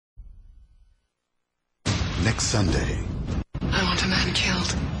next Sunday. I want a man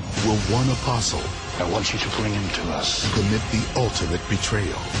killed. Will one apostle I want you to bring him to us. commit the ultimate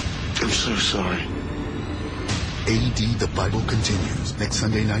betrayal? I'm so sorry. AD The Bible continues next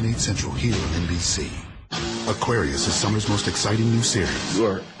Sunday, 9/8 Central, here on NBC. Aquarius is summer's most exciting new series. You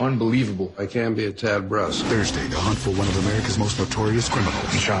are unbelievable. I can be a tad brusque. Thursday, the hunt for one of America's most notorious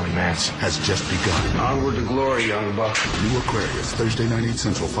criminals Charlie Manson. has just begun. Onward to glory, young buck. New Aquarius, Thursday, 9/8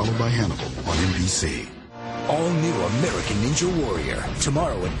 Central, followed by Hannibal on NBC. All new American Ninja Warrior,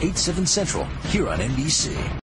 tomorrow at 8/7 Central, here on NBC.